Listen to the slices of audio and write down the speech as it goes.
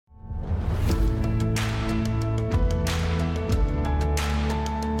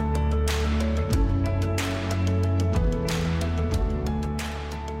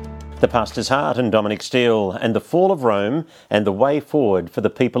The Pastor's Heart and Dominic Steele, and the fall of Rome and the way forward for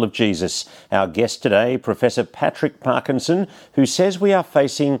the people of Jesus. Our guest today, Professor Patrick Parkinson, who says we are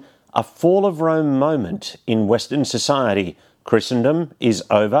facing a fall of Rome moment in Western society. Christendom is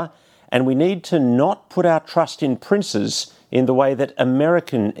over, and we need to not put our trust in princes in the way that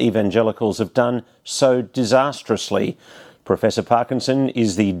American evangelicals have done so disastrously. Professor Parkinson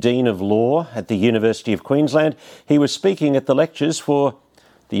is the Dean of Law at the University of Queensland. He was speaking at the lectures for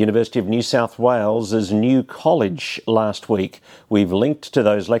the University of New South Wales' new college last week. We've linked to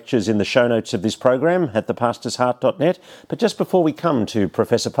those lectures in the show notes of this program at thepastorsheart.net. But just before we come to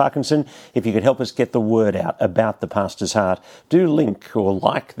Professor Parkinson, if you could help us get the word out about the Pastor's Heart, do link or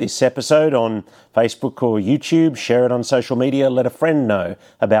like this episode on Facebook or YouTube, share it on social media, let a friend know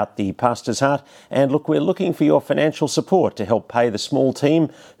about the Pastor's Heart. And look, we're looking for your financial support to help pay the small team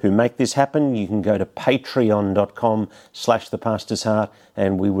who make this happen. You can go to patreon.com/thepastorsheart,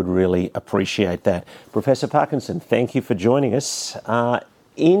 and we would really appreciate that. Professor Parkinson, thank you for joining us.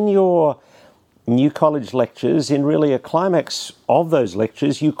 In your new college lectures, in really a climax of those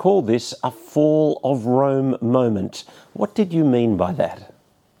lectures, you call this a fall of Rome moment. What did you mean by that?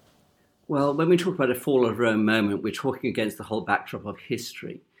 Well, when we talk about a fall of Rome moment, we're talking against the whole backdrop of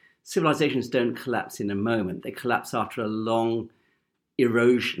history. Civilizations don't collapse in a moment. They collapse after a long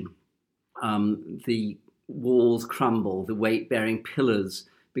erosion. The walls crumble, the weight-bearing pillars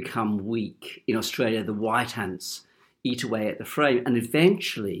become weak. In Australia, the white ants eat away at the frame, and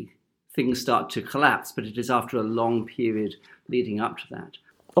eventually things start to collapse, but it is after a long period leading up to that.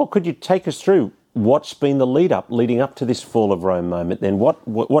 Well, could you take us through what's been the leading up to this fall of Rome moment then?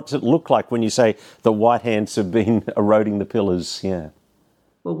 What does it look like when you say the white ants have been eroding the pillars? Yeah.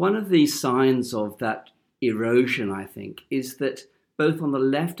 Well, one of the signs of that erosion, I think, is that both on the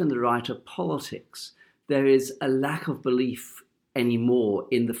left and the right of politics, there is a lack of belief anymore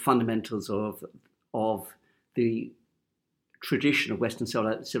in the fundamentals of the tradition of Western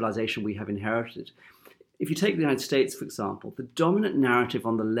civilization we have inherited. If you take the United States, for example, the dominant narrative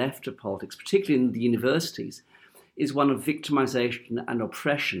on the left of politics, particularly in the universities, is one of victimization and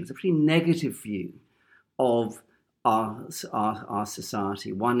oppression. It's a pretty negative view of our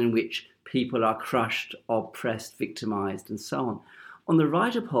society, one in which people are crushed, oppressed, victimized, and so on. On the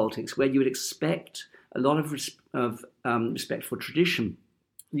right of politics, where you would expect a lot of respect for tradition,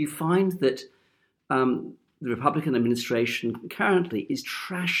 you find that the Republican administration currently is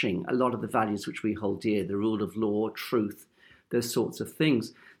trashing a lot of the values which we hold dear, the rule of law, truth, those sorts of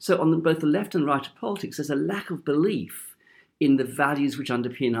things. So on both the left and right of politics, there's a lack of belief in the values which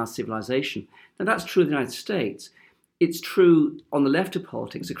underpin our civilization. Now, that's true of the United States. It's true on the left of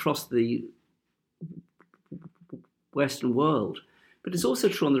politics across the Western world. But it's also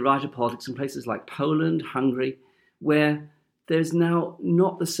true on the right of politics in places like Poland, Hungary, where there's now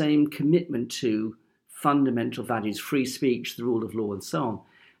not the same commitment to fundamental values, free speech, the rule of law, and so on.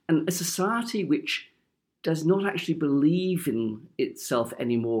 And a society which does not actually believe in itself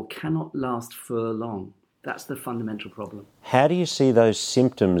anymore cannot last for long. That's the fundamental problem. How do you see those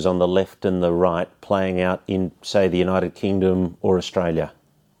symptoms on the left and the right playing out in, say, the United Kingdom or Australia?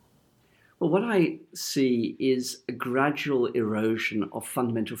 Well, what I see is a gradual erosion of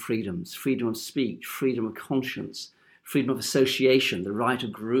fundamental freedoms, freedom of speech, freedom of conscience, freedom of association, the right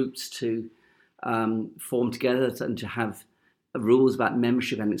of groups to form together and to have rules about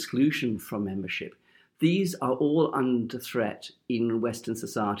membership and exclusion from membership. These are all under threat in Western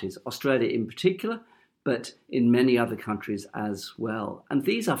societies, Australia in particular, but in many other countries as well. And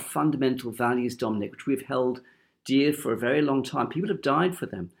these are fundamental values, Dominic, which we've held dear for a very long time. People have died for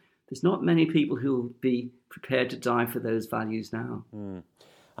them. There's not many people who will be prepared to die for those values now.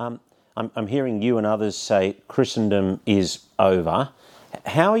 I'm hearing you and others say Christendom is over.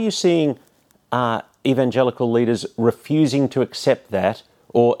 How are you seeing evangelical leaders refusing to accept that,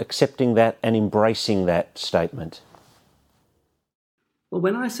 or accepting that and embracing that statement? Well,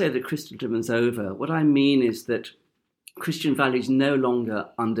 when I say that Christendom is over, what I mean is that Christian values no longer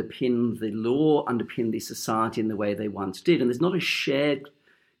underpin the law, underpin the society in the way they once did. And there's not a shared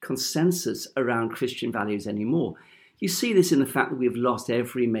consensus around Christian values anymore. You see this in the fact that we've lost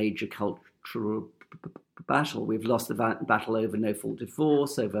every major cultural battle. We've lost the battle over no-fault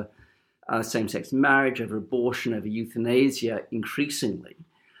divorce, over same-sex marriage, over abortion, over euthanasia, increasingly.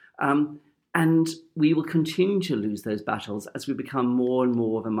 And we will continue to lose those battles as we become more and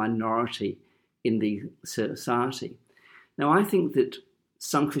more of a minority in the society. Now, I think that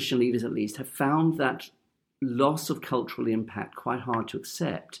some Christian leaders, at least, have found that loss of cultural impact quite hard to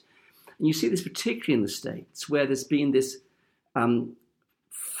accept. And you see this particularly in the States, where there's been this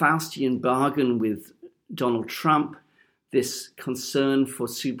Faustian bargain with Donald Trump this concern for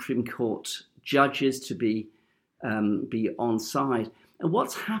Supreme Court judges to be on side. And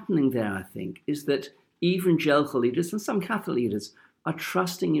what's happening there, I think, is that evangelical leaders and some Catholic leaders are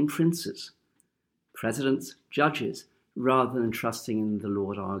trusting in princes, presidents, judges, rather than trusting in the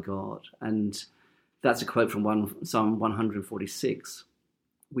Lord our God. And that's a quote from Psalm 146.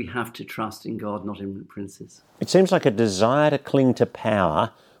 We have to trust in God, not in princes. It seems like a desire to cling to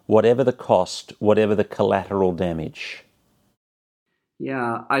power, whatever the cost, whatever the collateral damage.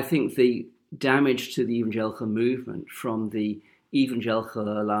 Yeah, I think the damage to the evangelical movement from the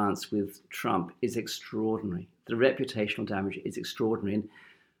evangelical alliance with Trump is extraordinary. The reputational damage is extraordinary. And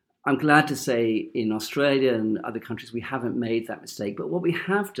I'm glad to say in Australia and other countries we haven't made that mistake. But what we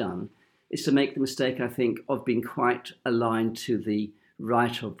have done is to make the mistake, I think, of being quite aligned to the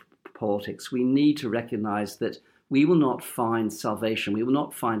right of politics. We need to recognise that we will not find salvation, we will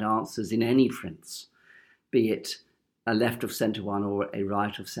not find answers in any prince, be it a left of centre one or a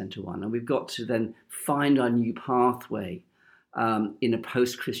right of centre one. And we've got to then find our new pathway in a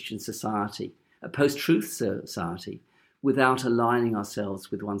post-Christian society, a post-truth society, without aligning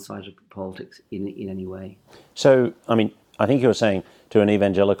ourselves with one side of politics in any way. So, I mean, I think you're saying to an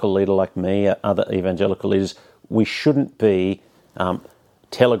evangelical leader like me, other evangelical leaders, we shouldn't be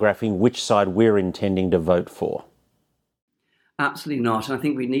telegraphing which side we're intending to vote for. Absolutely not. And I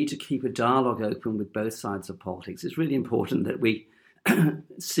think we need to keep a dialogue open with both sides of politics. It's really important that we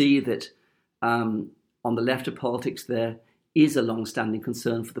see that on the left of politics there is a long-standing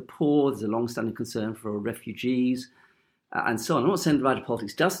concern for the poor, there's a long-standing concern for refugees, and so on. I'm not saying the right of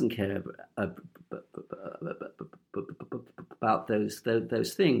politics doesn't care about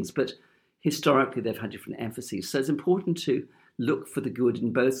those things, but historically they've had different emphases. So it's important to look for the good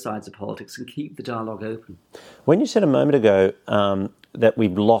in both sides of politics and keep the dialogue open. When you said a moment ago that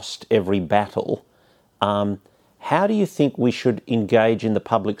we've lost every battle, how do you think we should engage in the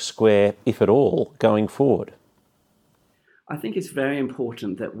public square, if at all, going forward? I think it's very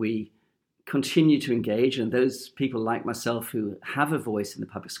important that we continue to engage, and those people like myself who have a voice in the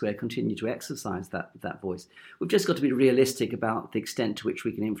public square continue to exercise that voice. We've just got to be realistic about the extent to which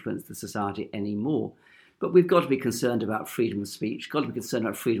we can influence the society anymore. But we've got to be concerned about freedom of speech, got to be concerned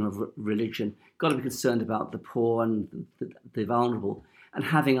about freedom of religion, got to be concerned about the poor and the vulnerable, and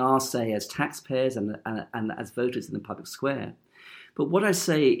having our say as taxpayers and as voters in the public square. But what I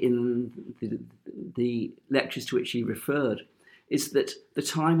say in the lectures to which you referred is that the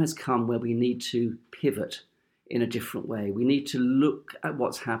time has come where we need to pivot in a different way. We need to look at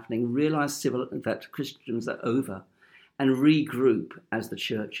what's happening, realise that Christians are over, and regroup as the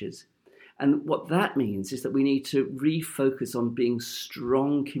churches. And what that means is that we need to refocus on being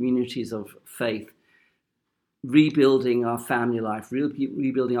strong communities of faith, rebuilding our family life,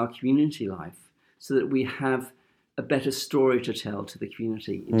 rebuilding our community life, so that we have a better story to tell to the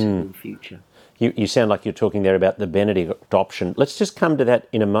community into the future. You sound like you're talking there about the Benedict option. Let's just come to that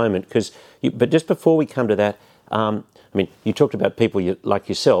in a moment, but just before we come to that, you talked about people like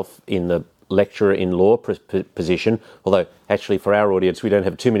yourself in the lecturer in law position, although actually for our audience we don't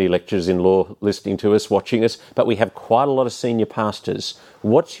have too many lecturers in law listening to us, watching us, but we have quite a lot of senior pastors.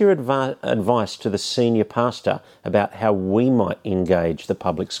 What's your advice to the senior pastor about how we might engage the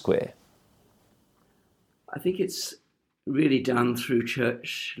public square? I think it's really done through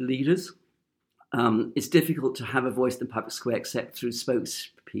church leaders. It's difficult to have a voice in the public square except through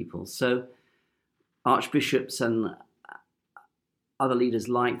spokespeople. So archbishops and other leaders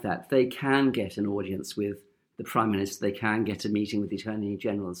like that, they can get an audience with the Prime Minister, they can get a meeting with the Attorney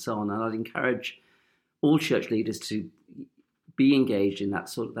General and so on. And I'd encourage all church leaders to be engaged in that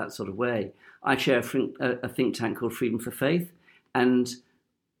sort of way. I chair a think tank called Freedom for Faith, and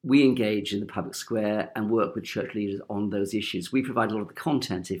we engage in the public square and work with church leaders on those issues. We provide a lot of the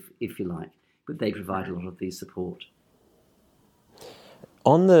content, if you like, but they provide a lot of the support.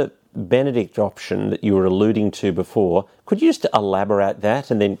 On the Benedict option that you were alluding to before, could you just elaborate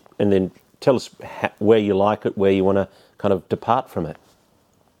that and then tell us where you like it, where you want to kind of depart from it?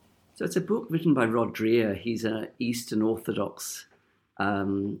 So it's a book written by Rod Dreher. He's an Eastern Orthodox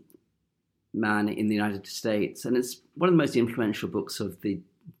man in the United States, and it's one of the most influential books of the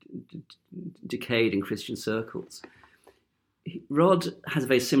decade in Christian circles. Rod has a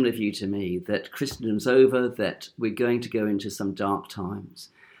very similar view to me, that Christendom's over, that we're going to go into some dark times.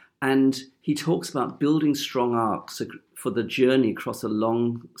 And he talks about building strong arcs for the journey across a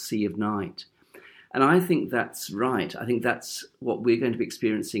long sea of night. And I think that's right. I think that's what we're going to be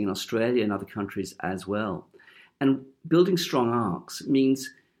experiencing in Australia and other countries as well. And building strong arcs means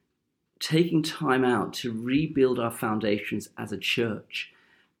taking time out to rebuild our foundations as a church,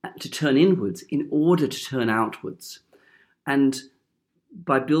 to turn inwards in order to turn outwards. And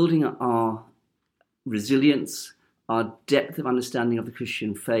by building our resilience, our depth of understanding of the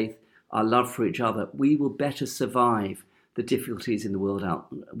Christian faith, our love for each other, we will better survive the difficulties in the world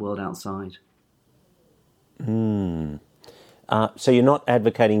outside. So you're not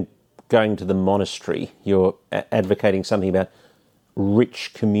advocating going to the monastery. You're advocating something about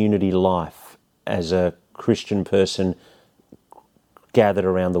rich community life as a Christian person gathered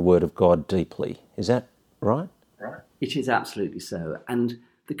around the Word of God deeply. Is that right? It is absolutely so. And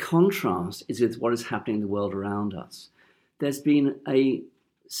the contrast is with what is happening in the world around us. There's been a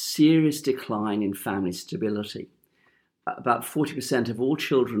serious decline in family stability. About 40% of all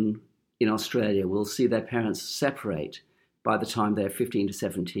children in Australia will see their parents separate by the time they're 15 to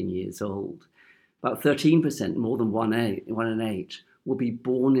 17 years old. About 13%, more than one in eight, will be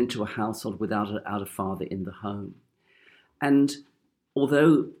born into a household without a father in the home. And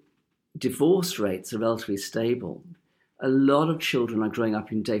although divorce rates are relatively stable, a lot of children are growing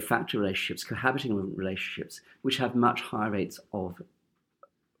up in de facto relationships, cohabiting relationships, which have much higher rates of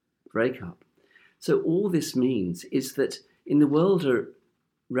breakup. So all this means is that in the world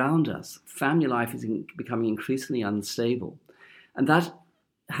around us, family life is becoming increasingly unstable. And that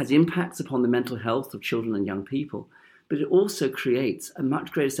has impacts upon the mental health of children and young people, but it also creates a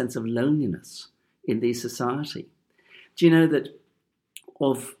much greater sense of loneliness in the society. Do you know that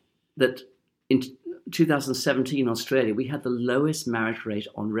in 2017 in Australia, we had the lowest marriage rate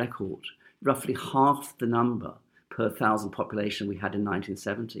on record, roughly half the number per thousand population we had in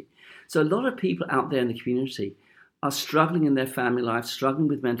 1970. So a lot of people out there in the community are struggling in their family life, struggling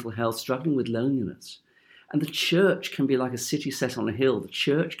with mental health, struggling with loneliness. And the church can be like a city set on a hill. The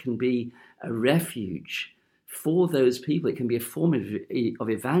church can be a refuge for those people. It can be a form of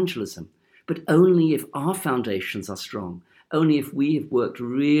evangelism, but only if our foundations are strong, only if we have worked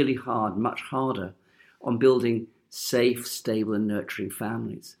really hard, much harder, on building safe, stable and nurturing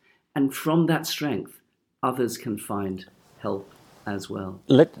families. And from that strength, others can find help as well.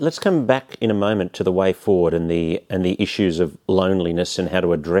 Let's come back in a moment to the way forward and the issues of loneliness and how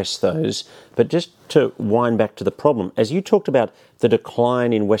to address those. But just to wind back to the problem, as you talked about the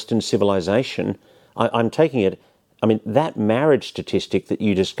decline in Western civilization, I'm taking it, that marriage statistic that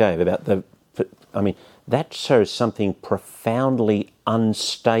you just gave about that shows something profoundly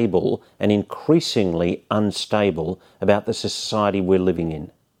unstable and increasingly unstable about the society we're living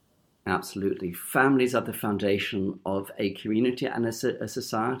in. Absolutely. Families are the foundation of a community and a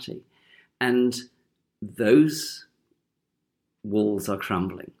society. And those walls are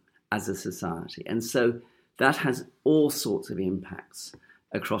crumbling as a society. And so that has all sorts of impacts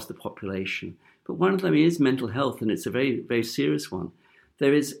across the population. But one of them is mental health, and it's a very, very serious one.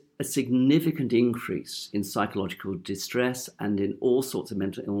 There is a significant increase in psychological distress and in all sorts of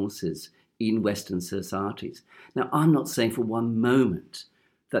mental illnesses in Western societies. Now, I'm not saying for one moment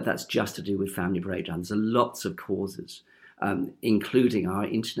that that's just to do with family breakdowns. There are lots of causes, including our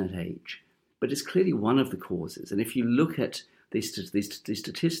internet age. But it's clearly one of the causes. And if you look at these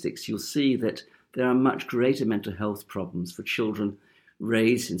statistics, you'll see that there are much greater mental health problems for children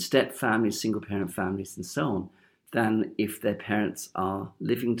raised in step families, single-parent families, and so on, than if their parents are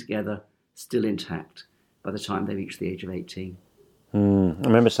living together, still intact, by the time they reach the age of 18. I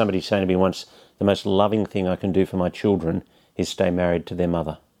remember somebody saying to me once, the most loving thing I can do for my children is stay married to their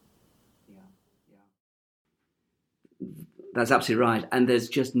mother. Yeah. That's absolutely right. And there's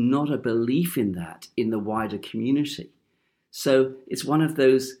just not a belief in that in the wider community. So it's one of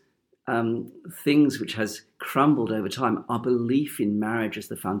those things which has crumbled over time, our belief in marriage as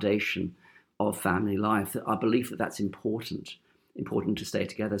the foundation of family life, our belief that that's important to stay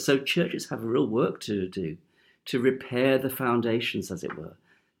together. So churches have real work to do to repair the foundations, as it were,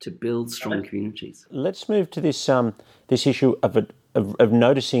 to build strong communities. Let's move to this issue of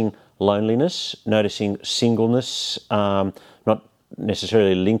noticing loneliness, noticing singleness, not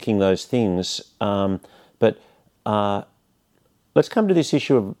necessarily linking those things, but let's come to this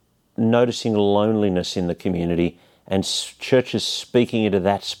issue of noticing loneliness in the community and churches speaking into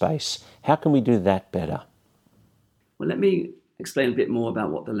that space. How can we do that better? Well, let me explain a bit more about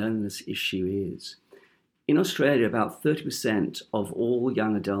what the loneliness issue is. In Australia, about 30% of all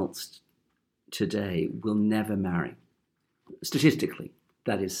young adults today will never marry. Statistically,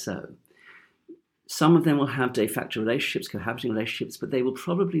 that is so. Some of them will have de facto relationships, cohabiting relationships, but they will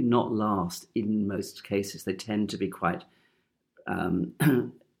probably not last in most cases. They tend to be quite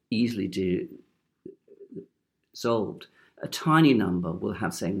easily dissolved. A tiny number will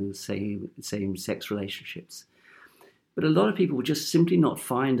have same-sex relationships. But a lot of people will just simply not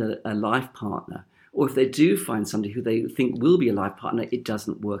find a life partner. Or if they do find somebody who they think will be a life partner, it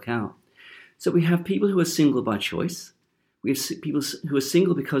doesn't work out. So we have people who are single by choice. We have people who are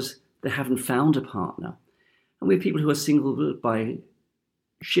single because they haven't found a partner. And we have people who are single by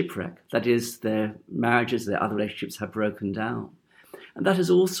shipwreck. That is, their marriages, their other relationships have broken down. And that has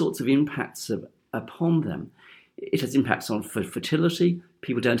all sorts of impacts upon them. It has impacts on fertility.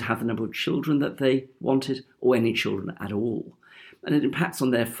 People don't have the number of children that they wanted or any children at all. And it impacts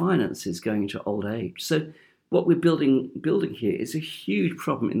on their finances going into old age. So what we're building here is a huge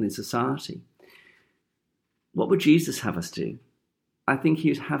problem in the society. What would Jesus have us do? I think he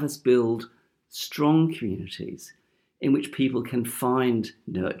would have us build strong communities in which people can find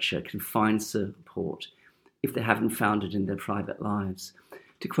nurture, can find support if they haven't found it in their private lives.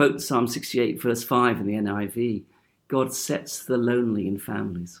 To quote Psalm 68, verse 5 in the NIV, God sets the lonely in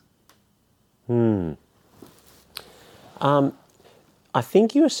families. I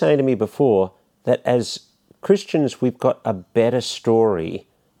think you were saying to me before that as Christians we've got a better story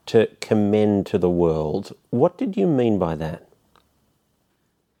to commend to the world. What did you mean by that?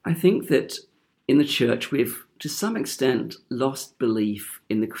 I think that in the church we've, to some extent, lost belief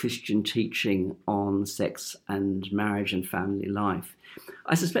in the Christian teaching on sex and marriage and family life.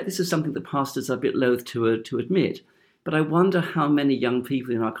 I suspect this is something that pastors are a bit loath to admit, but I wonder how many young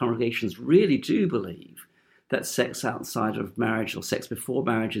people in our congregations really do believe that sex outside of marriage or sex before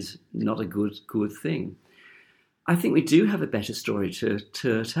marriage is not a good thing. I think we do have a better story to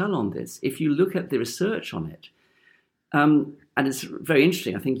tell on this. If you look at the research on it, and it's very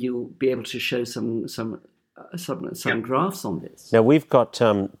interesting. I think you'll be able to show some graphs on this. Now, we've got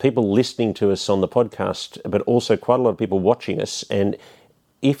people listening to us on the podcast, but also quite a lot of people watching us. And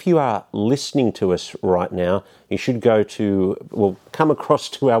if you are listening to us right now, you should come across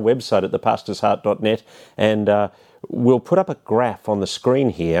to our website at thepastorsheart.net, and we'll put up a graph on the screen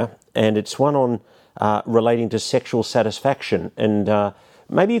here, and it's one on relating to sexual satisfaction. And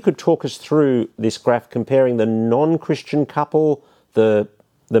maybe you could talk us through this graph comparing the non-Christian couple, the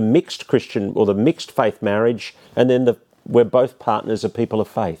mixed Christian or the mixed faith marriage, and then where both partners are people of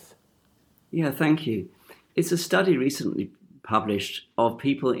faith. Yeah, thank you. It's a study recently published of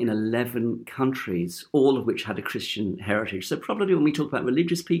people in 11 countries, all of which had a Christian heritage. So probably when we talk about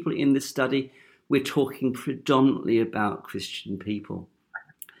religious people in this study, we're talking predominantly about Christian people.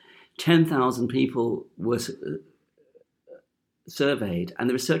 10,000 people were surveyed, and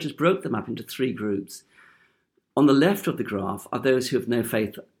the researchers broke them up into three groups. On the left of the graph are those who have no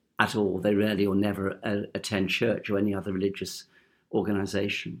faith at all. They rarely or never attend church or any other religious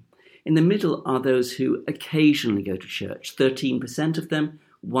organisation. In the middle are those who occasionally go to church. 13% of them,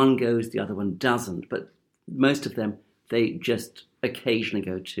 one goes, the other one doesn't. But most of them, they just occasionally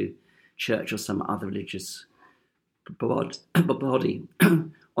go to church or some other religious body.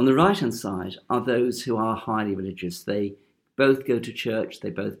 On the right-hand side are those who are highly religious. They both go to church, they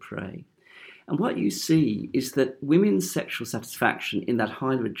both pray. And what you see is that women's sexual satisfaction in that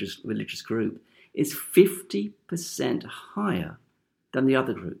highly religious group is 50% higher than the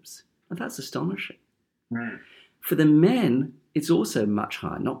other groups. And that's astonishing. Right. For the men, it's also much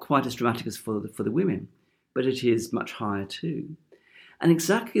higher, not quite as dramatic as for the women, but it is much higher too. And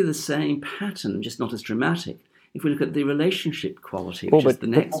exactly the same pattern, just not as dramatic, if we look at the relationship quality, which is the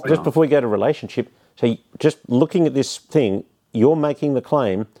next graph. Just before we go to relationship, so just looking at this thing, you're making the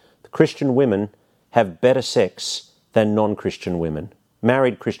claim that Christian women have better sex than non-Christian women.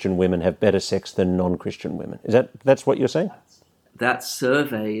 Married Christian women have better sex than non-Christian women. That's what you're saying? That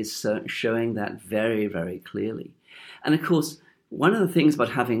survey is showing that very, very clearly. And of course, one of the things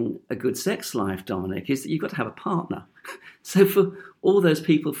about having a good sex life, Dominic, is that you've got to have a partner. So for all those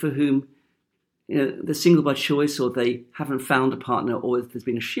people for whom they're single by choice, or they haven't found a partner, or there's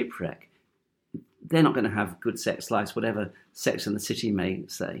been a shipwreck, they're not going to have good sex lives, whatever Sex and the City may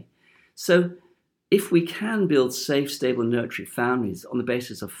say. So if we can build safe, stable, nurturing families on the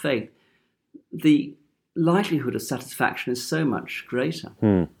basis of faith, the likelihood of satisfaction is so much greater.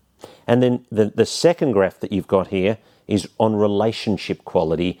 And then the second graph that you've got here is on relationship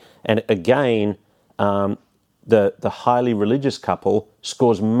quality. And again, the highly religious couple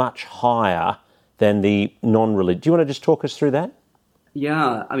scores much higher than the non-religious. Do you want to just talk us through that?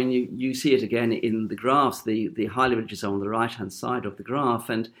 Yeah, I mean, you see it again in the graphs. The highly religious are on the right-hand side of the graph,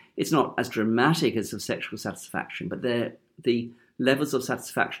 and it's not as dramatic as of sexual satisfaction, but the levels of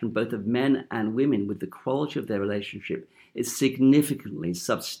satisfaction, both of men and women, with the quality of their relationship is significantly,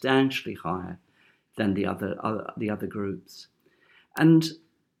 substantially higher than the other groups. And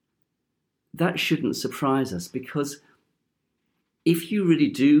that shouldn't surprise us, because if you really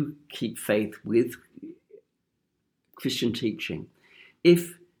do keep faith with Christian teaching,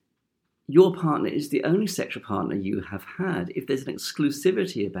 if your partner is the only sexual partner you have had, if there's an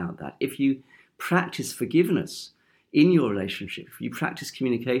exclusivity about that, if you practice forgiveness, in your relationship, if you practice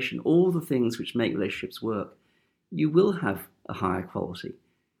communication, all the things which make relationships work, you will have a higher quality.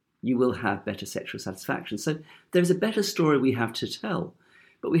 You will have better sexual satisfaction. So there's a better story we have to tell,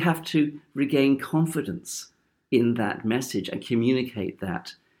 but we have to regain confidence in that message and communicate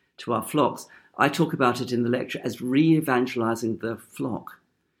that to our flocks. I talk about it in the lecture as re-evangelizing the flock.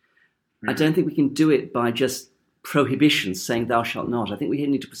 I don't think we can do it by just prohibitions saying thou shalt not. I think we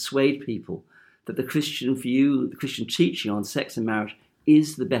need to persuade people that the Christian view, the Christian teaching on sex and marriage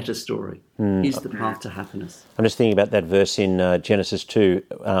is the better story, is the path to happiness. I'm just thinking about that verse in Genesis 2,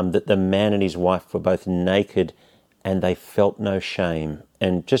 that the man and his wife were both naked and they felt no shame.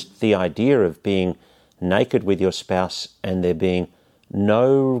 And just the idea of being naked with your spouse and there being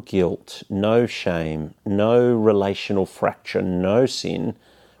no guilt, no shame, no relational fracture, no sin,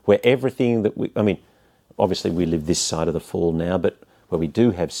 where everything that obviously we live this side of the fall now, but where we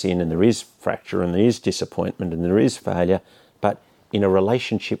do have sin and there is fracture and there is disappointment and there is failure, but in a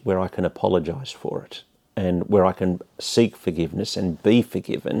relationship where I can apologise for it and where I can seek forgiveness and be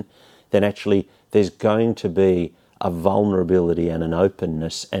forgiven, then actually there's going to be a vulnerability and an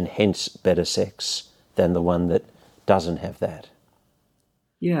openness and hence better sex than the one that doesn't have that.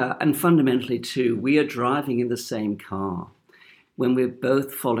 Yeah, and fundamentally too, we are driving in the same car. When we're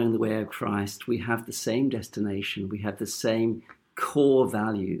both following the way of Christ, we have the same destination, we have the same core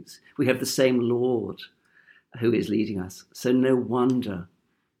values, we have the same Lord who is leading us. So no wonder,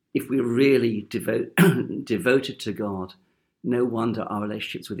 if we're really devoted to God, no wonder our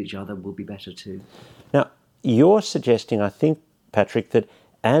relationships with each other will be better too. Now, you're suggesting, I think, Patrick, that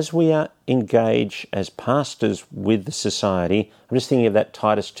as we are engaged as pastors with the society, I'm just thinking of that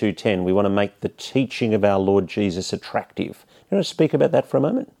Titus 2:10, we want to make the teaching of our Lord Jesus attractive. You want to speak about that for a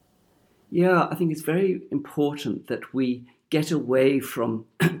moment? Yeah, I think it's very important that we get away from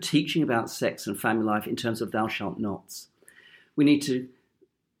teaching about sex and family life in terms of thou shalt nots. We need to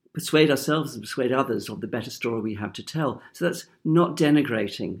persuade ourselves and persuade others of the better story we have to tell. So that's not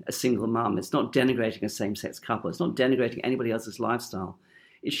denigrating a single mum. It's not denigrating a same-sex couple. It's not denigrating anybody else's lifestyle.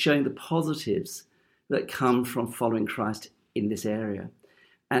 It's showing the positives that come from following Christ in this area.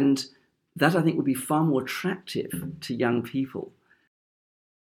 And that, I think, would be far more attractive to young people.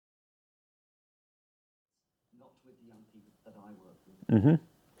 Not with the young people that I work with. Mm-hmm.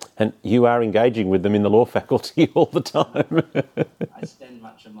 And you are engaging with them in the law faculty all the time. I spend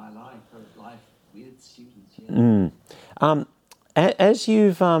much of my life with students. Yeah. As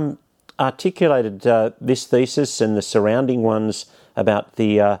you've articulated this thesis and the surrounding ones about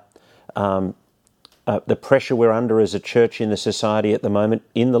the pressure we're under as a church in the society at the moment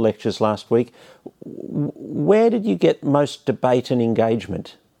in the lectures last week, where did you get most debate and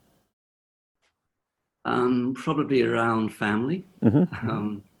engagement? Probably around family.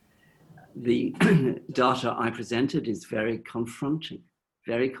 Mm-hmm. The data I presented is very confronting.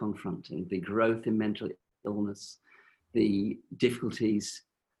 The growth in mental illness, the difficulties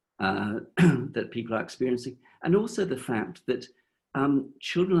that people are experiencing, and also the fact that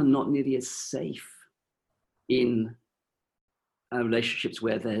children are not nearly as safe in relationships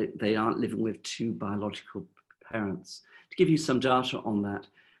where they aren't living with two biological parents. To give you some data on that,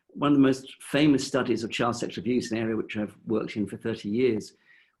 one of the most famous studies of child sexual abuse, an area which I've worked in for 30 years,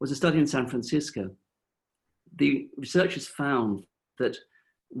 was a study in San Francisco. The researchers found that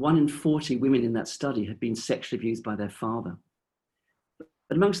 1 in 40 women in that study had been sexually abused by their father.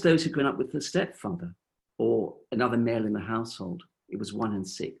 But amongst those who'd grown up with a stepfather or another male in the household, it was 1 in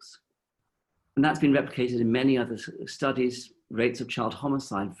 6. And that's been replicated in many other studies. Rates of child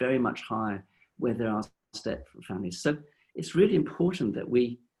homicide very much higher where there are step families. So it's really important that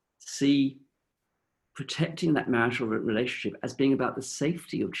we see protecting that marital relationship as being about the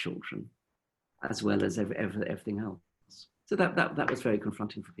safety of children as well as everything else. So that was very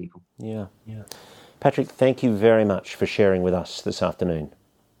confronting for people. Yeah. Patrick, thank you very much for sharing with us this afternoon.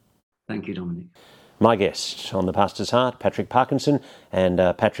 Thank you, Dominic. My guest on The Pastor's Heart, Patrick Parkinson, and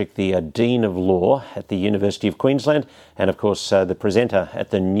Patrick, the Dean of Law at the University of Queensland, and of course the presenter at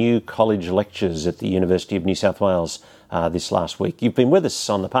the New College Lectures at the University of New South Wales this last week. You've been with us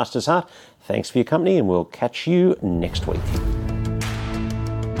on The Pastor's Heart. Thanks for your company, and we'll catch you next week.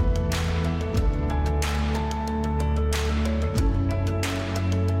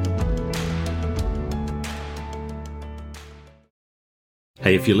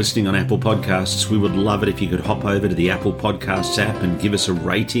 Hey, if you're listening on Apple Podcasts, we would love it if you could hop over to the Apple Podcasts app and give us a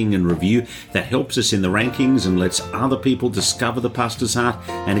rating and review. That helps us in the rankings and lets other people discover The Pastor's Heart.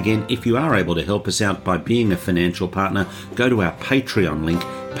 And again, if you are able to help us out by being a financial partner, go to our Patreon link,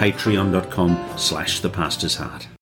 patreon.com/thepastor's heart.